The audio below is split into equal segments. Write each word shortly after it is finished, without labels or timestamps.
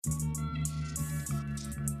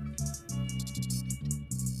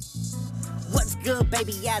good,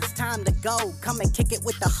 baby? Yeah, it's time to go. Come and kick it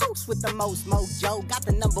with the host with the most mojo. Got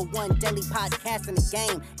the #1 daily podcast in the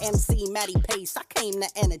game. MC Matty Pace, I came to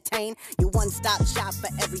entertain. Your one-stop shop for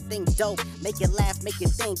everything dope. Make you laugh, make you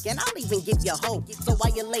think, and I'll even give you hope. So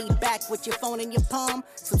while you're laid back with your phone in your palm,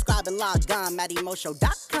 subscribe and log on,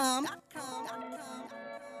 MattyMoShow.com.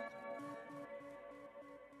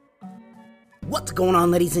 What's going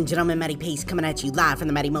on, ladies and gentlemen? Matty Pace coming at you live from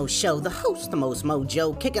the Matty Mo Show, the host, the most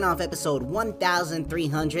mojo, kicking off episode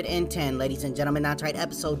 1310, ladies and gentlemen. That's right,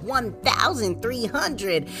 episode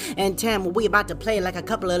 1310. We about to play like a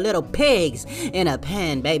couple of little pigs in a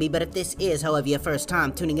pen, baby. But if this is, however, your first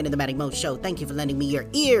time tuning into the Matty Mo Show, thank you for lending me your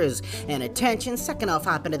ears and attention. Second off,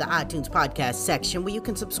 hop into the iTunes podcast section where you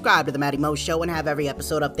can subscribe to the Matty Mo Show and have every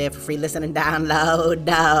episode up there for free listen and download.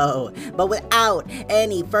 No. But without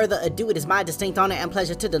any further ado, it is my distinct honor and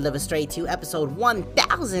pleasure to deliver straight to you episode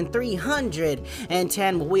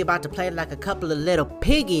 1310, where we about to play like a couple of little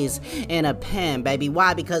piggies in a pen, baby.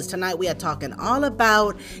 Why? Because tonight we are talking all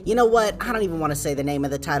about, you know what, I don't even want to say the name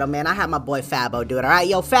of the title, man. I have my boy Fabo do it, alright?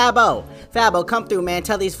 Yo, Fabo, come through, man.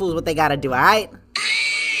 Tell these fools what they gotta do, alright?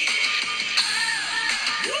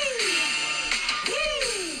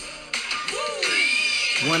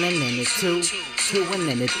 One and then the two, two and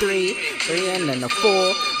then the three, three and then the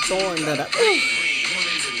four, four and then the woo!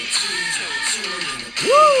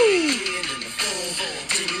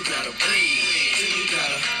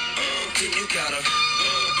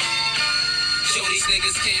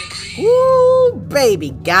 Woo,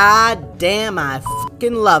 baby, god damn, I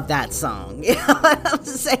fucking love that song. You know what I'm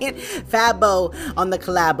saying? Fabo on the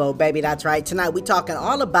collabo, baby, that's right. Tonight we talking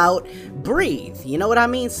all about breathe. You know what I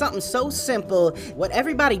mean? Something so simple, what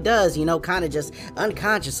everybody does, you know, kind of just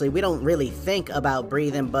unconsciously. We don't really think about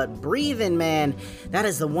breathing, but breathing, man, that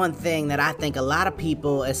is the one thing that I think a lot of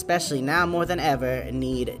people, especially now more than ever,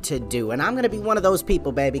 need to do. And I'm gonna be one of those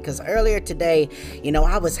people, baby, because earlier today, you know,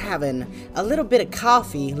 I was having a little bit of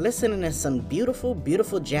coffee, listening to some beautiful,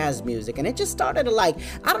 beautiful jazz music, and it just started to like,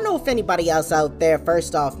 I don't know if anybody else out there,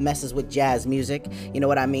 first off, messes with jazz music, you know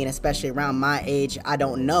what I mean, especially around my age. I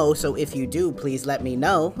don't know, so if you do, please let me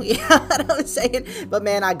know. You know what I'm saying? But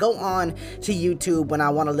man, I go on to YouTube when I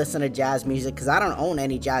want to listen to jazz music, because I don't own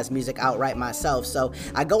any jazz music outright myself, so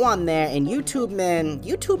I go on there, and YouTube, man,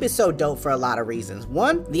 YouTube is so dope for a lot of reasons.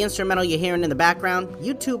 One, the instrumental you're hearing in the background,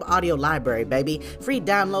 YouTube audio library, baby, free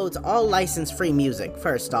downloads, all license free music,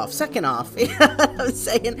 first off. Second off, you know what I'm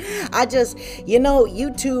saying, I just, you know,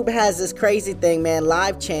 YouTube has this crazy thing, man,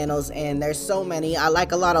 live channels, and there's so many. I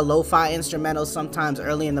like a lot of lo-fi instrumentals sometimes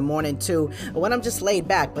early in the morning too, when I'm just laid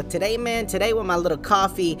back. But today, man, with my little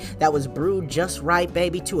coffee that was brewed just right,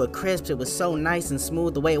 baby, to a crisp, it was so nice and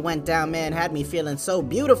smooth. The way it went down, man, had me feeling so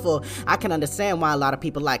beautiful. I can understand why a lot of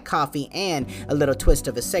people like coffee and a little twist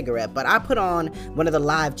of a cigarette. But I put on one of the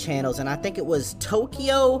live channels, and I think it was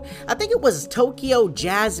Tokyo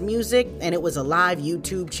Jazz Music, and it was a live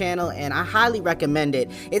YouTube channel, and I highly recommend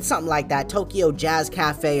it. It's something like that, Tokyo Jazz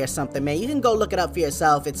Cafe or something, man. You can go look it up for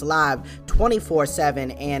yourself. It's live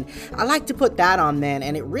 24/7, and I like to put that on, man,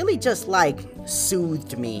 and it really just like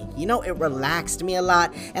soothed me. You know, it relaxed me a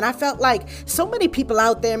lot, and I felt like so many people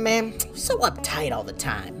out there, man, so uptight all the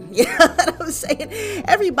time. You know what I'm saying?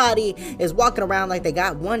 Everybody is walking around like they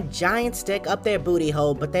got one giant stick up their booty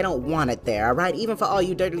hole, but they don't want it there, all right? Even for all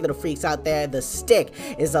you dirty little freaks out there, the stick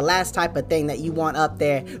is the last type of thing that you want up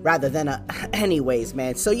there rather than anyways,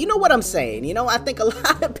 man. So you know what I'm saying? You know, I think a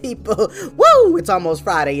lot of people, woo, it's almost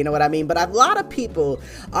Friday, you know what I mean? But a lot of people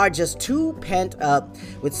are just too pent up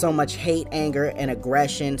with so much hate, anger, and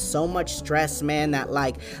aggression, so much stress, man, that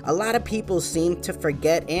like a lot of people seem to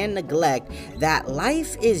forget and neglect that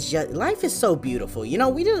life is so beautiful. You know,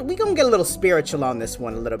 we gonna get a little spiritual on this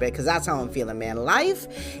one a little bit, because that's how I'm feeling, man. Life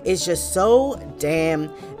is just so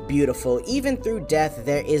damn beautiful. Even through death,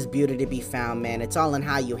 there is beauty to be found, man. It's all in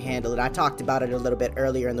how you handle it. I talked about it a little bit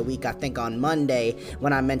earlier in the week, I think on Monday,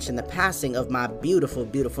 when I mentioned the passing of my beautiful,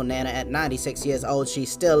 beautiful Nana at 96 years old. She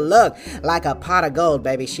still looked like a pot of gold,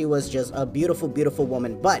 baby. She was just a beautiful, beautiful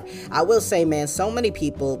woman. But I will say, man, so many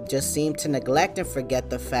people just seem to neglect and forget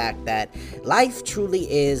the fact that life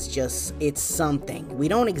truly is just, it's something. We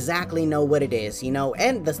don't exactly know what it is, you know,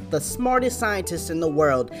 and the smartest scientists in the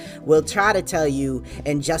world will try to tell you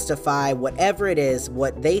and just justify whatever it is,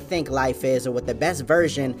 what they think life is, or what the best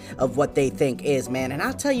version of what they think is, man. And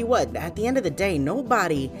I'll tell you what, at the end of the day,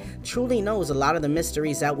 nobody truly knows a lot of the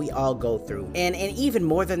mysteries that we all go through. And even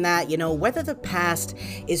more than that, you know, whether the past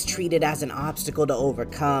is treated as an obstacle to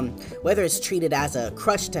overcome, whether it's treated as a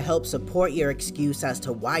crutch to help support your excuse as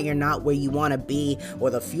to why you're not where you want to be, or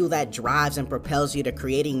the fuel that drives and propels you to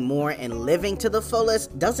creating more and living to the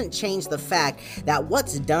fullest, doesn't change the fact that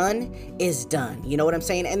what's done is done. You know what I'm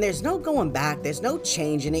saying? And there's no going back. There's no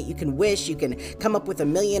changing it. You can wish, you can come up with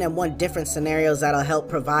 1,000,001 different scenarios that'll help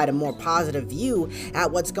provide a more positive view at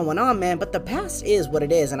what's going on, man. But the past is what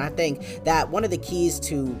it is. And I think that one of the keys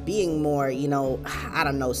to being more, you know, I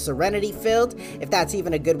don't know, serenity filled, if that's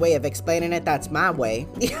even a good way of explaining it, that's my way.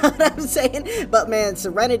 You know what I'm saying? But man,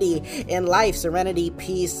 serenity in life, serenity,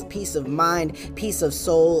 peace of mind, peace of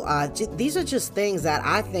soul, these are just things that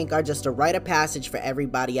I think are just a rite of passage for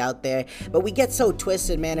everybody out there. But we get so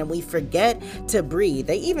twisted, man, and we forget to breathe.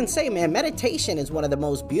 They even say, man, meditation is one of the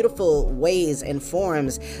most beautiful ways and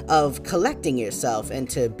forms of collecting yourself and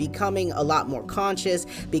to becoming a lot more conscious,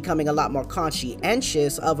 becoming a lot more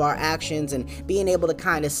conscientious of our actions, and being able to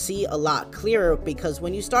kind of see a lot clearer. Because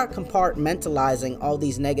when you start compartmentalizing all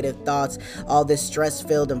these negative thoughts, all this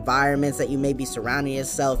stress-filled environments that you may be surrounding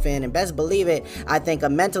yourself in, and best believe it, I think a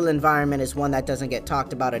mental environment is one that doesn't get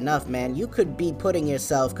talked about enough, man. You could be putting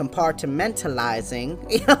yourself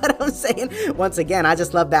compartmentalizing, you know what I'm saying? Once again, I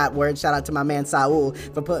just love that word. Shout out to my man Saul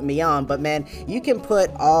for putting me on. But man, you can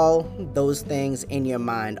put all those things in your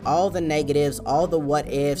mind, all the negatives, all the what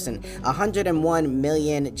ifs, and 101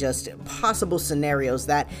 million just possible scenarios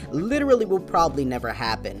that literally will probably never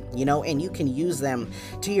happen, you know, and you can use them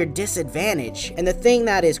to your disadvantage. And the thing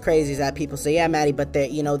that is crazy is that people say, yeah, Matty, but they're,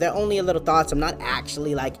 you know, they're only a little thoughts. I'm not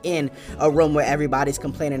actually like in a room where everybody's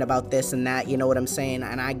complaining about this and that, you know what I'm saying?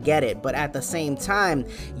 And I get it. But at the same time,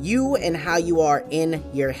 you and how you are in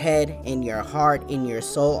your head, in your heart, in your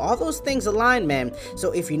soul, all those things align, man.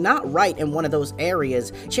 So if you're not right in one of those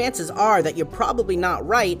areas, chances are that you're probably not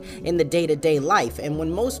right in the day-to-day life. And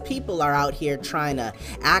when most people are out here trying to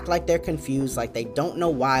act like they're confused, like they don't know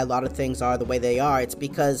why a lot of things are the way they are, it's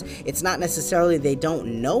because it's not necessarily they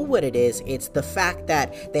don't know what it is. It's the fact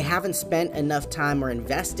that they haven't spent enough time or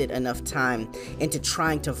invested enough time into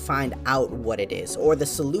trying to find out what it is, or the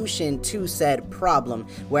solution to said problem.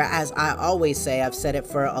 Whereas I always say, I've said it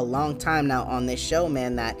for a long time now on this show,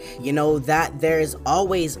 man, that, you know, that there's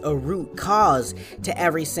always a root cause to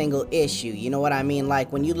every single issue. You know what I mean?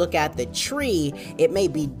 Like when you look at the tree, it may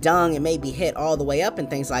be dung, it may be hit all the way up and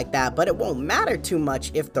things like that, but it won't matter too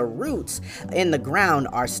much if the roots in the ground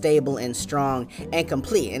are stable and strong and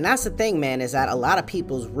complete. And that's the thing, man, is that a lot of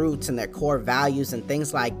people's roots and their core values and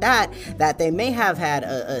things like that, that they may have had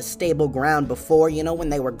a stable ground before, you know, when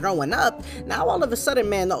they were growing up. Now all of a sudden,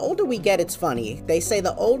 man, the older we get, it's funny. They say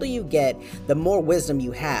the older you get, the more wisdom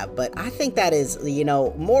you have. But I think that is, you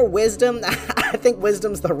know, more wisdom. I think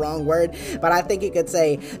wisdom's the wrong word, but I think you could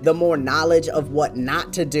say the more knowledge of what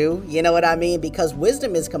not to do. You know what I mean? Because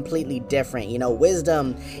wisdom is completely different. You know,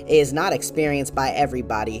 wisdom is not experienced by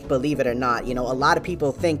everybody, believe it or not. You know, a lot of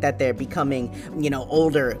people think that they're becoming, you know,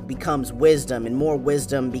 older becomes wisdom, and more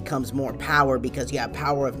wisdom becomes more power because you have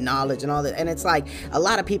power of knowledge and all that. And it's like a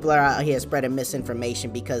lot of people are out here spreading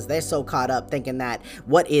misinformation because they're so caught up thinking that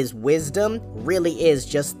what is wisdom really is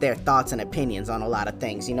just their thoughts and opinions on a lot of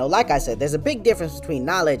things. You know, like I said, there's a big difference between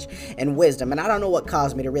knowledge and wisdom. And I don't know what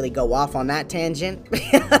caused me to really go off on that tangent.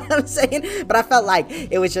 You know what I'm saying? But I felt like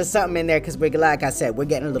it was just something in there because we're, like I said, we're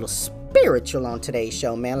getting a little spiritual on today's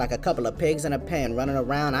show, man, like a couple of pigs in a pen running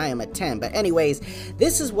around. I am a 10. But anyways,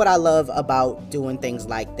 this is what I love about doing things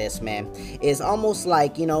like this, man. It's almost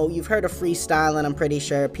like, you know, you've heard of freestyling. I'm pretty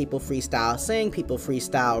sure people freestyle sing, people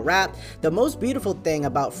freestyle rap. The most beautiful thing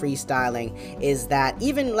about freestyling is that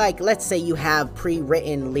even like, let's say you have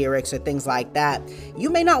pre-written lyrics or things like that, you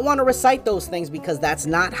may not want to recite those things because that's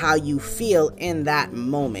not how you feel in that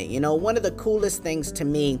moment. You know, one of the coolest things to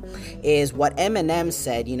me is what Eminem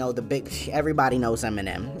said, you know, the big, everybody knows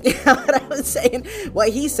Eminem. You know what I was saying? What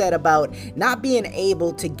he said about not being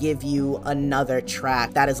able to give you another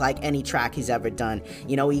track that is like any track he's ever done.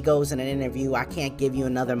 You know, he goes in an interview, I can't give you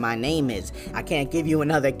another My Name Is. I can't give you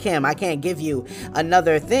another Kim. I can't give you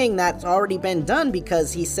another thing that's already been done,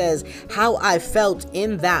 because he says how I felt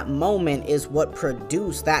in that moment is what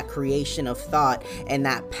produced that creation of thought and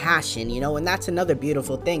that passion, you know. And that's another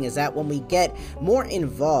beautiful thing, is that when we get more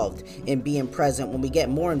involved in being present, when we get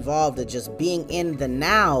more involved evolved to just being in the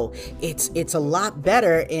now, it's a lot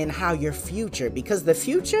better in how your future, because the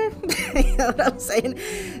future, you know what I'm saying?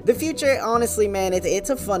 The future, honestly, man, it's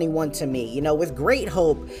a funny one to me. You know, with great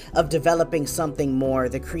hope of developing something more,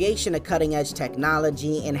 the creation of cutting edge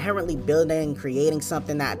technology, inherently building, creating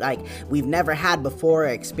something that like we've never had before or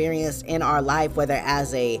experienced in our life, whether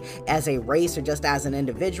as a race or just as an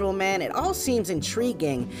individual, man, it all seems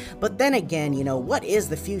intriguing. But then again, you know, what is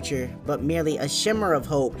the future but merely a shimmer of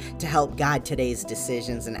hope to help guide today's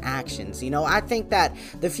decisions and actions? You know, I think that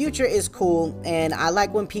the future is cool, and I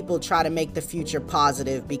like when people try to make the future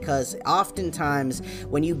positive, because oftentimes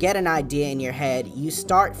when you get an idea in your head, you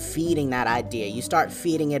start feeding that idea. You start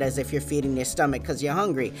feeding it as if you're feeding your stomach because you're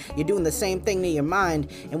hungry. You're doing the same thing to your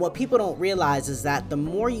mind, and what people don't realize is that the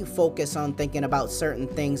more you focus on thinking about certain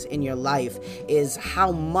things in your life is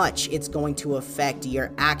how much it's going to affect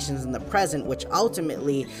your actions in the present, which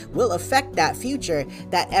ultimately will affect that future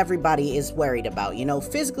that everybody is worried about. You know,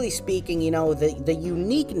 physically speaking, you know, the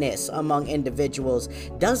uniqueness among individuals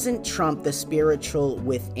doesn't trump the spiritual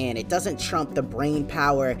within. It doesn't trump the brain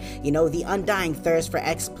power. You know, the undying thirst for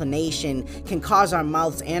explanation can cause our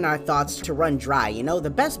mouths and our thoughts to run dry. You know, the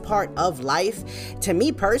best part of life, to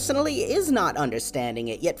me personally, is not understanding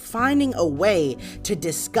it, yet finding a way to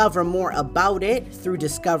discover more about it through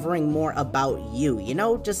discovering more about you. You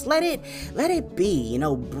know, just let it be. You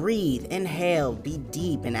know, breathe, inhale, be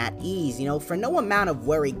deep and at ease. You know, for no amount of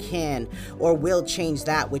worry can or will change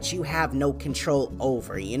that which you have no control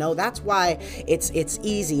over. You know, that's why it's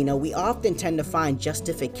easy. You know, we often tend to find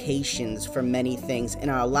justifications for many things in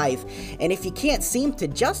our life, and if you can't seem to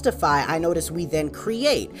justify, I notice we then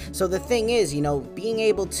create. So the thing is, you know, being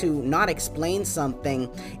able to not explain something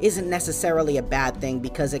isn't necessarily a bad thing,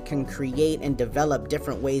 because it can create and develop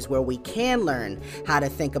different ways where we can learn how to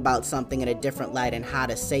think about something in a different light and how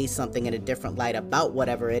to say something in a different light about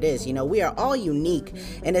whatever it is. You know, we are all unique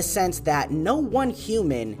in a sense that no one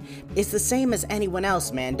human is the same as anyone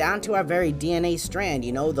else, man, down to our very DNA strand.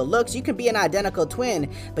 You know, the looks, you can be an identical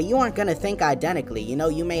twin, but you aren't gonna think identically. You know,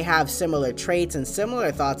 you may have similar traits and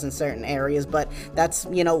similar thoughts in certain areas, but that's,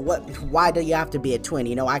 you know, why do you have to be a twin?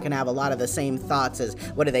 You know, I can have a lot of the same thoughts as,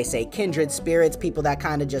 what do they say, kindred spirits, people that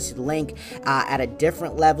kind of just link at a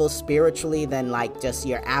different level spiritually than like just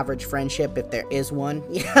your average friendship, if there is one.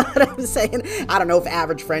 You know what I'm saying? I don't know if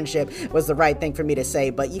average friendship was the right thing for me to say,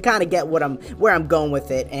 but you kind of get where I'm going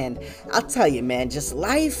with it. And I'll tell you, man, just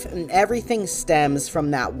life and everything stems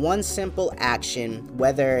from that one simple action,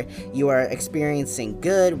 whether you are experiencing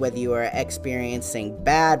good, whether you are experiencing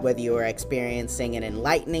bad, whether you are experiencing an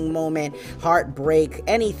enlightening moment, heartbreak,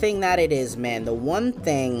 anything that it is, man. The one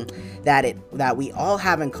thing that we all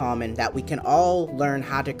have in common, that we can all learn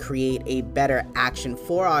how to create a better action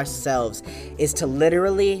for ourselves, is to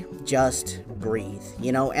literally just breathe,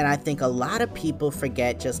 you know. And I think a lot of people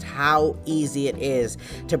forget just how easy it is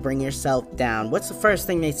to bring yourself down. What's the first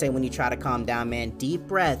thing they say when you try to calm down, man? Deep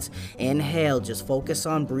breaths, inhale, just focus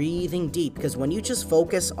on breathing deep, because when you just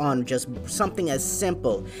focus on just something as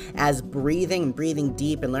simple as breathing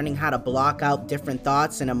deep and learning how to block out different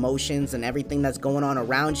thoughts and emotions and everything that's going on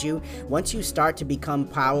around you, once you start to become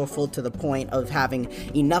powerful to the point of having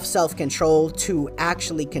enough self-control to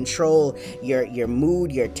actually control your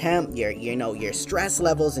mood, your temp, your stress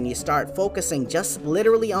levels, and you start focusing just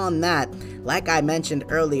literally on that, like I mentioned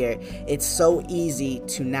earlier, it's so easy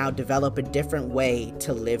to now develop a different way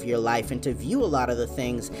to live your life and to view a lot of the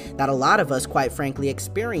things that a lot of us, quite frankly,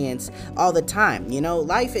 experience all the time. You know,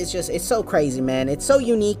 life is just, it's so crazy, man. It's so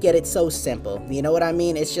unique, yet it's so simple. You know what I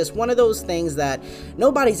mean? It's just one of those things that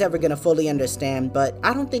nobody's ever going to fully understand, but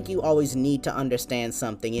I don't think you always need to understand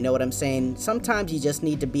something. You know what I'm saying? Sometimes you just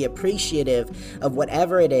need to be appreciative of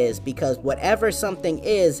whatever it is, because whatever something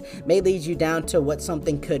is may lead you down to what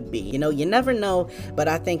something could be. You know, you never know, but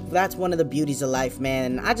I think that's one of the beauties of life,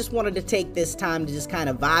 man. I just wanted to take this time to just kind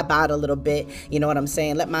of vibe out a little bit, you know what I'm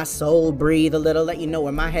saying? Let my soul breathe a little, let you know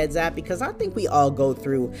where my head's at, because I think we all go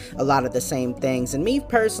through a lot of the same things. And me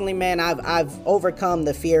personally, man, I've overcome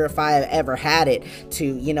the fear, if I ever had it, to,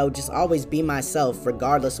 you know, just always be myself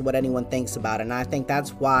regardless of what anyone thinks about it. And I think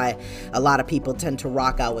that's why a lot of people tend to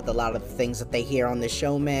rock out with a lot of the things that they hear on this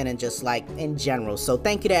show, man, and just like in general. So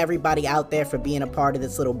thank you to everybody out there for being a part of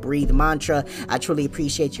this little breathe mantra. I truly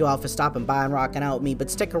appreciate you all for stopping by and rocking out with me,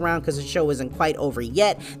 but stick around because the show isn't quite over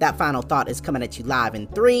yet. That final thought is coming at you live in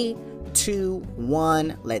 3, 2,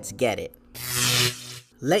 1. Let's get it.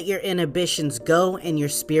 Let your inhibitions go and your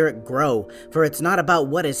spirit grow, for it's not about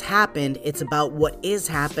what has happened, it's about what is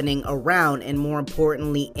happening around and more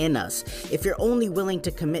importantly in us. If you're only willing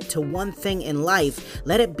to commit to one thing in life,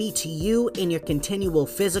 let it be to you in your continual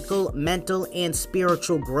physical, mental, and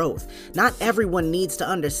spiritual growth. Not everyone needs to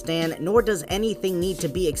understand, nor does anything need to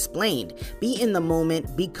be explained. Be in the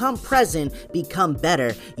moment, become present, become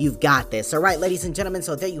better. You've got this. All right, ladies and gentlemen,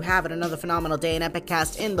 so there you have it, another phenomenal day in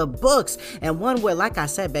Epicast in the books, and one where, like I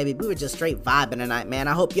said, baby, we were just straight vibing tonight, man.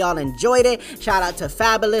 I hope y'all enjoyed it. Shout out to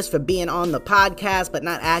Fabulous for being on the podcast, but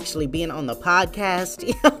not actually being on the podcast.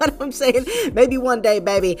 You know what I'm saying? Maybe one day,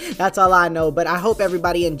 baby. That's all I know. But I hope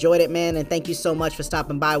everybody enjoyed it, man. And thank you so much for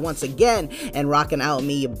stopping by once again and rocking out with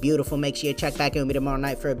me. You're beautiful. Make sure you check back in with me tomorrow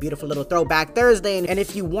night for a beautiful little throwback Thursday. And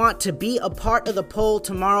if you want to be a part of the poll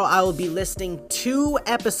tomorrow, I will be listing 2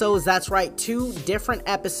 episodes. That's right, 2 different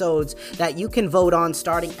episodes that you can vote on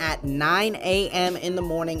starting at 9 a.m. in the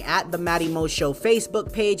morning at the Matty Mo Show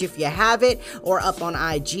Facebook page if you have it, or up on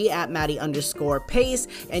IG at Matty_Pace.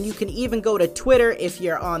 And you can even go to Twitter if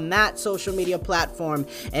you're on that social media platform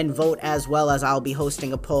and vote, as well as I'll be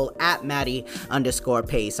hosting a poll at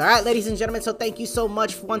Matty_Pace. All right, ladies and gentlemen, so thank you so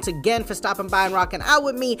much once again for stopping by and rocking out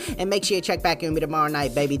with me, and make sure you check back in with me tomorrow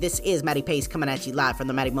night, baby. This is Matty Pace coming at you live from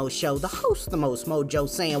the Matty Mo Show, the host, the most mojo,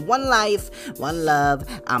 saying one life, one love,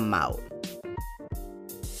 I'm out.